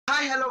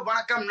Hello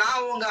வணக்கம்.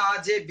 நான் உங்க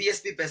ஆர்ஜே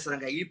பிஎஸ்பி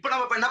பேசுறேங்க. இப்போ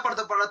நம்ம என்ன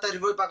படத்தை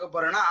ரிவ்யூ பார்க்க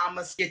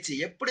போறோம்னா ஸ்கெட்ச்.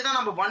 எப்படிதான்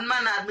நம்ம ஒன்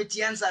மேன் ஆர்மி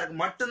சியான் சாருக்கு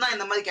மட்டும்தான்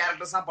இந்த மாதிரி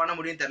கேரக்டர்ஸ் தான் பண்ண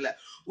முடியும் தெரியல.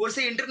 ஒரு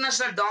சில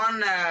இன்டர்நேஷனல் டான்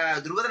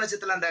துருவத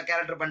நட்சத்திரத்துல அந்த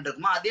கேரக்டர் பண்ணிட்டு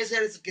இருக்குமா, அதே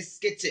சைடு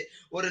ஸ்கெட்ச்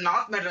ஒரு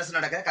நார்த் மெட்ராஸ்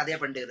நடக்கிற கதையை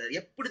பண்ணிட்டு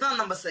இருக்காரு.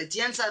 எப்படிதான் நம்ம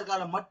சியான்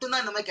சாருக்கால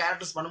மட்டும்தான் இந்த மாதிரி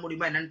கேரக்டர்ஸ் பண்ண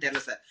முடியுமா என்னன்னு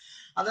தெரியல சார்.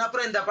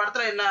 அதுக்கப்புறம் இந்த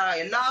படத்துல என்ன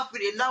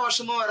எல்லா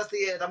வருஷமும் வர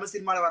தமிழ்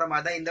சினிமால வர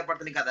மாதிரி தான் இந்த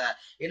படத்துலயும் கதை.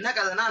 என்ன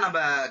கதைன்னா, நம்ம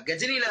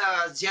கஜினியில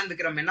ஜியான்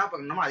விக்ரம் என்ன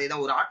பண்ணணும்,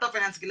 அதேதான் ஒரு ஆட்டோ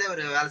பைனான்ஸ்க்குள்ள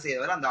ஒரு வேலை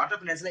செய்யறவர். அந்த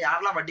ஆட்டோ பைனான்ஸ்ல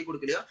யாரெல்லாம் வட்டி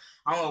கொடுக்கலையோ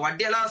அவங்க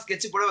வட்டியெல்லாம்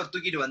ஸ்கெட்ச் போல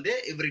தூக்கிட்டு வந்து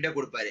இவர்கிட்ட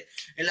கொடுப்பாரு.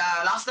 இல்ல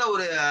லாஸ்டா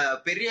ஒரு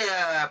பெரிய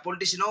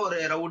பொலிட்டிஷியனோ ஒரு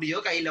ரவுடியோ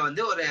கையில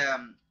வந்து ஒரு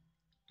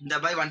இந்த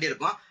மாதிரி வண்டி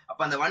இருக்கும்.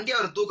 அப்ப அந்த வண்டி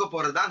அவர் தூக்க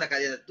போறதுதான் அந்த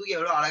கதையை. தூக்கி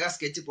எவ்வளவு அழகா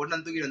ஸ்கெட்ச் போட்டு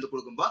அந்த தூக்கி வந்து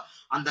கொடுக்கும்போ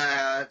அந்த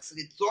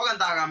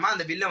சோகம் தாகாம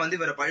அந்த வில்ல வந்து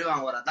இவரை பழி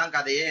வாங்குவார். அதான்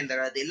கதையே.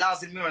 இந்த எல்லா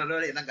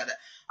சினிமாவும் இதான் கதை.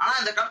 ஆனா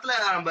இந்த கடத்துல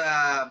நம்ம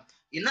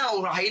என்ன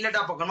ஒரு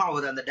ஹைலைட்டா பார்க்கணும்,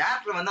 அவர் அந்த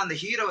டேரக்டர் வந்து அந்த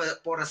ஹீரோ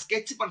போற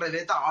ஸ்கெட்ச் பண்ற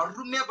விதத்தை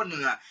அருமையா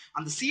பண்ணுங்க.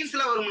 அந்த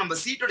சீன்ஸ்ல வரும், நம்ம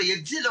சீட்டோட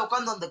எட்ஜில்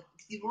உட்காந்து அந்த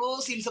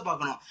இவ்வளவு சீன்ஸ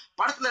பார்க்கணும்.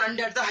 படத்துல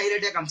ரெண்டு இடத்த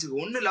ஹைலைட்டா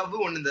காமிச்சிருக்கு. ஒன்னு லவ்,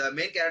 ஒன்னு இந்த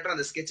மெயின் கேரக்டர்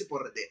அந்த ஸ்கெட்ச்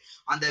போடுறது.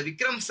 அந்த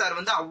விக்ரம் சார்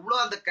வந்து அவ்வளவு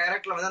அந்த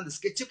கேரக்டர்ல வந்து அந்த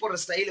ஸ்கெட்ச் போடுற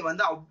ஸ்டைல்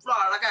வந்து அவ்வளவு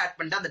அழகா ஆட்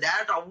பண்ணிட்டு அந்த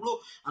டேரக்டர் அவ்வளவு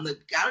அந்த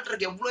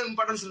கேரக்டருக்கு எவ்வளவு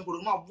இம்பார்ட்டன்ஸ்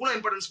கொடுக்குமோ அவ்வளவு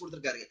இம்பார்ட்டன்ஸ்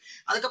கொடுத்துருக்காரு.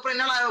 அதுக்கப்புறம்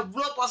என்ன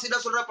இவ்வளவு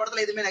பாசிட்டிவா சொல்ற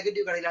படத்துல எதுவுமே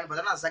நெகட்டிவ் கிடைக்கலான்னு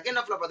பார்த்தா செகண்ட்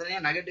ஹாஃப்ல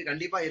பாத்தீங்கன்னா நெகட்டிவ்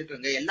கண்டிப்பா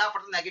இருக்குங்க. எல்லா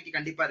படத்துல நெகட்டிவ்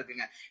கண்டிப்பா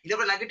இருக்குங்க. இதே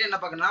நெகட்டிவ்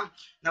என்ன பாக்கணும்னா,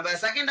 நம்ம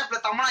செகண்ட் ஹாஃப்ல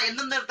தமனா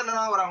எந்தெந்த இடத்துல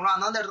தான் வராங்களோ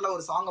அந்தந்த இடத்துல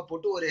ஒரு சாங்கை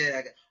போட்டு ஒரு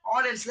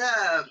ஆடியன்ஸ்ல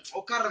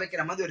உட்கார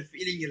வைக்கிற மாதிரி ஒரு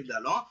ஃபீலிங்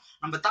இருந்தாலும்,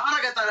 நம்ம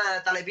தாரக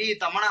தலைவி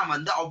தமனா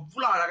வந்து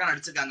அவ்வளவு அழகா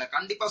நடிச்சிருக்காங்க.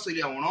 கண்டிப்பா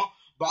சொல்லி ஆகணும்.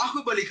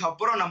 பாகுபலிக்கு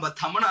அப்புறம் நம்ம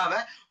தமனாவை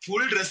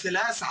ஃபுல்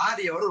ட்ரெஸ்ல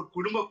சாரியோட ஒரு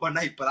குடும்ப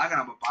பண்ணா இப்பதாங்க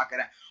நம்ம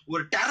பாக்குறேன்.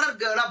 ஒரு டெரர்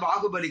கேர்லா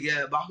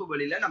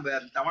பாகுபலியில நம்ம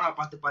தமனா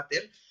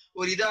பார்த்து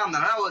ஒரு இதா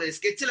இருந்தா, ஒரு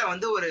ஸ்கெட்ச்ல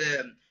வந்து ஒரு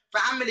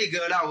ஃபேமிலி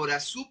கேர்லா ஒரு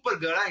சூப்பர்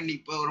கேர்லா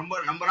இன்னைக்கு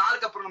ரொம்ப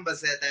நாளுக்கு அப்புறம்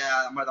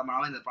நம்ம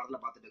தமனாவை இந்த படத்துல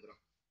பாத்துட்டு இருக்கிறோம்.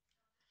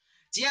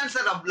 ஜியான்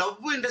சார்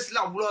லவ்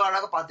இண்டஸ்ட்ரியில அவ்வளவு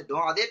அழகா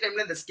பாத்துட்டோம். அதே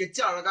டைம்ல இந்த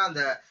ஸ்கெட்ச் அழகா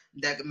அந்த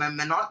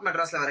நார்த்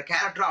மெட்ராஸ்ல வர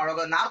கேரக்டர்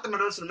அழகா நார்த்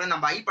மெட்ராஸ்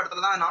நம்ம ஐ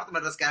படத்துல தான் நார்த்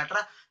மெட்ராஸ்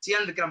கேரக்டர்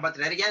ஜியான் விக்ரம்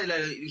பார்த்துட்டாரு. ஏன்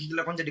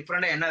இதுல கொஞ்சம்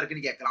டிஃபரெண்டா என்ன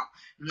இருக்குன்னு கேட்கலாம்.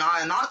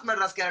 நார்த்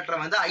மெட்ராஸ்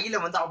கேரக்டர் வந்து ஐல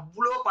வந்து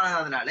அவ்வளவு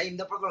பண்ணாதனால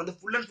இந்த படத்துல வந்து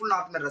full and full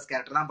north Madras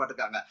character தான்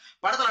பாத்துருக்காங்க.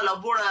 படத்துல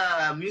லவ்வோட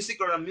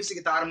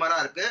மியூசிக் தாறுமாறா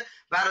இருக்கு.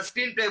 வேற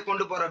ஸ்கிரீன் பிளே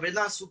கொண்டு போற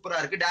விதம் சூப்பரா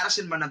இருக்கு.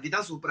 டைரக்ஷன் பண்ண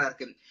விதம் சூப்பரா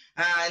இருக்கு.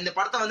 இந்த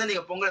படத்தை வந்து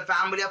நீங்க பொங்கல்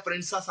ஃபேமிலியா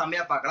ஃப்ரெண்ட்ஸா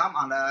செம்மையா பார்க்கலாம்.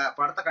 அந்த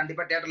படத்தை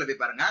கண்டிப்பா தியேட்டர்ல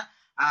போய் பாருங்க.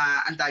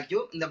 And thank you.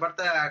 இந்த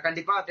படத்தை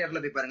கண்டிப்பா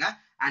தியேட்டர்ல போய் பாருங்க.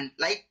 And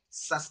like,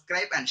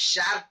 subscribe and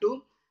share to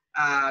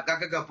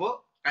கப்போ.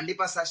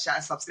 கண்டிப்பா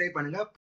சப்ஸ்கிரைப் பண்ணுங்க.